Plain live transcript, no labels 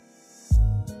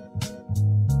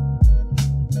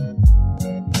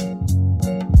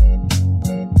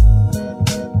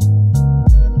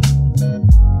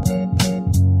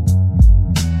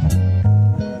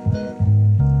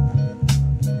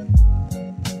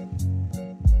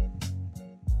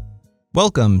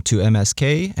Welcome to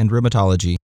MSK and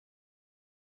Rheumatology.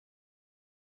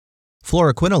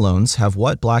 Fluoroquinolones have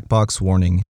what black box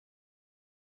warning?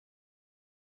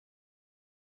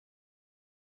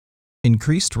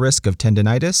 Increased risk of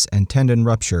tendinitis and tendon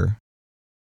rupture.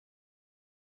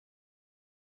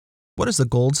 What is the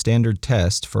gold standard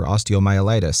test for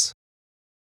osteomyelitis?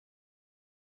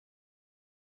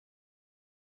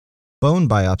 Bone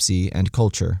biopsy and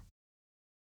culture.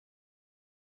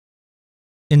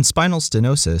 In spinal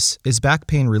stenosis, is back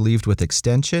pain relieved with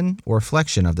extension or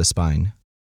flexion of the spine?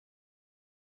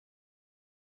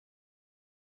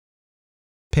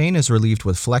 Pain is relieved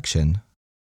with flexion.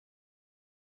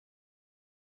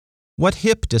 What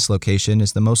hip dislocation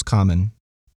is the most common?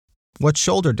 What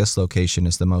shoulder dislocation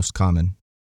is the most common?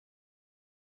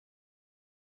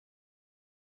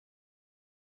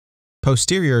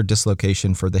 Posterior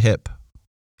dislocation for the hip.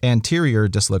 Anterior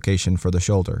dislocation for the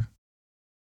shoulder.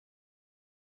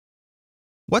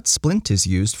 What splint is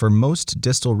used for most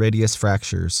distal radius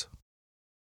fractures?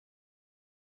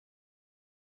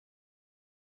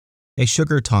 A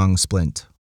sugar tong splint.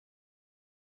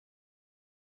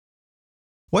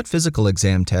 What physical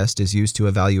exam test is used to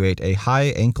evaluate a high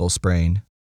ankle sprain?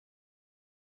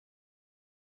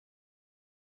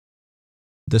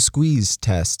 The squeeze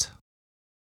test.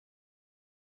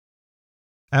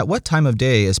 At what time of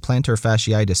day is plantar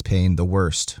fasciitis pain the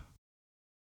worst?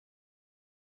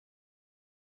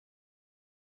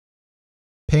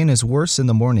 Pain is worse in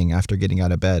the morning after getting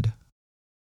out of bed.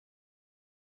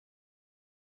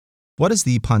 What is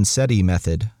the Ponseti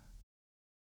method?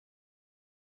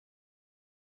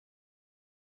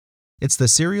 It's the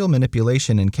serial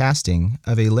manipulation and casting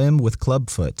of a limb with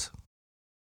clubfoot.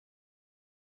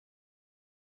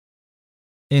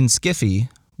 In SCFE,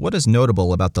 what is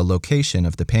notable about the location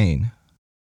of the pain?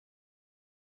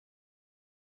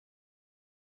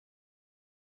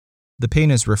 The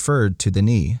pain is referred to the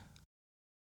knee.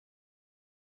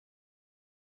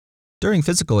 During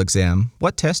physical exam,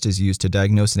 what test is used to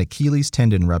diagnose an Achilles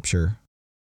tendon rupture?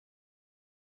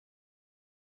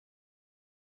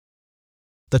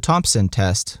 The Thompson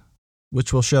test,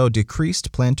 which will show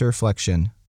decreased plantar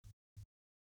flexion.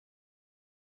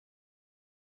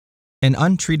 An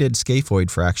untreated scaphoid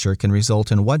fracture can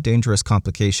result in what dangerous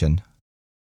complication?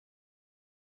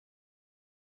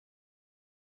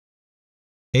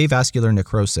 Avascular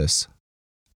necrosis.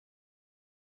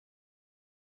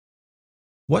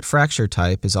 What fracture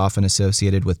type is often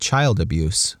associated with child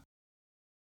abuse?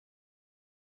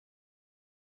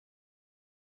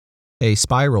 A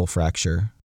spiral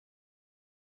fracture.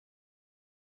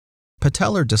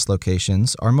 Patellar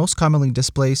dislocations are most commonly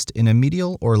displaced in a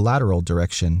medial or lateral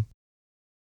direction.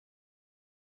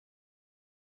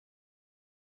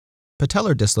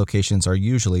 Patellar dislocations are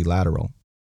usually lateral.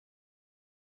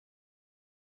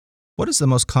 What is the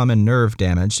most common nerve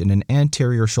damaged in an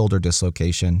anterior shoulder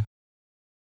dislocation?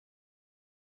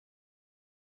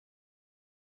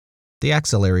 The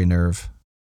axillary nerve.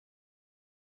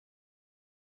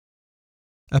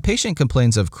 A patient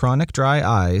complains of chronic dry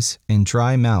eyes and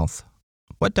dry mouth.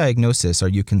 What diagnosis are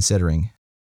you considering?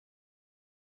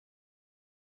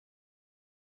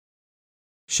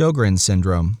 Sjogren's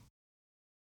syndrome.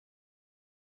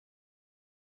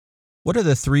 What are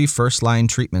the 3 first-line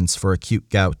treatments for acute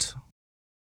gout?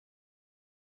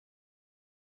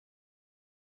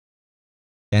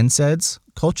 NSAIDs,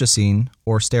 colchicine,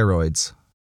 or steroids?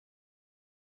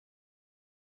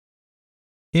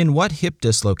 In what hip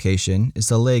dislocation is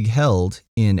the leg held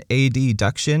in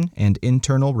adduction and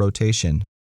internal rotation?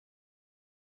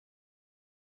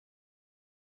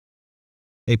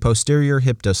 A posterior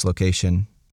hip dislocation.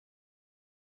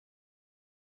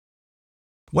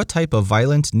 What type of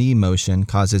violent knee motion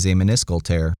causes a meniscal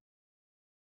tear?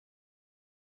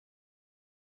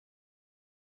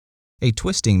 A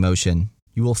twisting motion.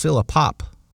 You will feel a pop.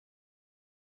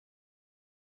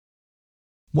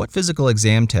 What physical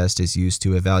exam test is used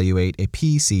to evaluate a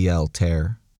PCL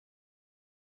tear?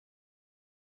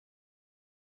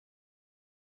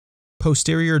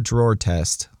 Posterior drawer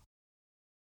test.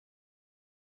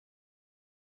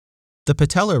 The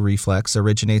patellar reflex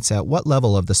originates at what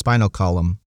level of the spinal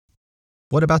column?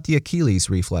 What about the Achilles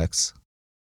reflex?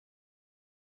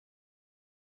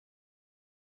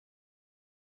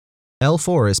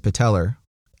 L4 is patellar.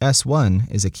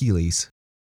 S1 is Achilles.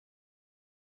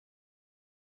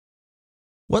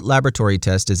 What laboratory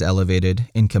test is elevated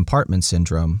in compartment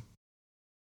syndrome?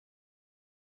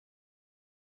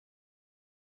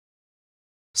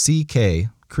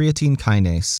 CK, creatine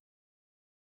kinase.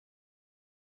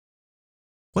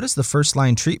 What is the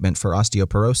first-line treatment for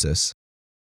osteoporosis?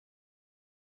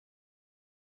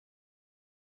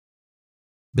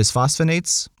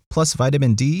 bisphosphonates, plus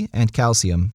vitamin D and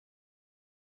calcium.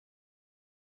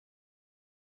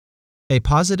 A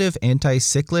positive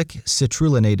anti-cyclic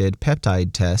citrullonated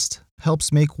peptide test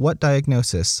helps make what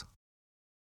diagnosis?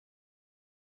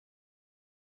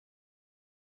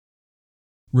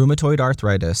 Rheumatoid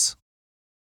arthritis.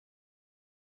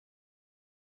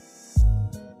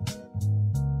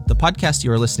 The podcast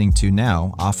you are listening to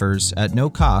now offers, at no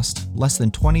cost, less than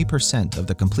 20% of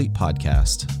the complete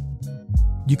podcast.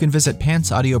 You can visit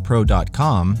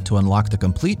pantsaudiopro.com to unlock the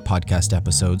complete podcast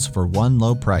episodes for one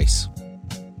low price.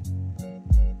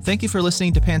 Thank you for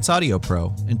listening to Pants Audio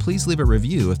Pro, and please leave a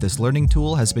review if this learning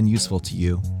tool has been useful to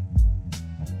you.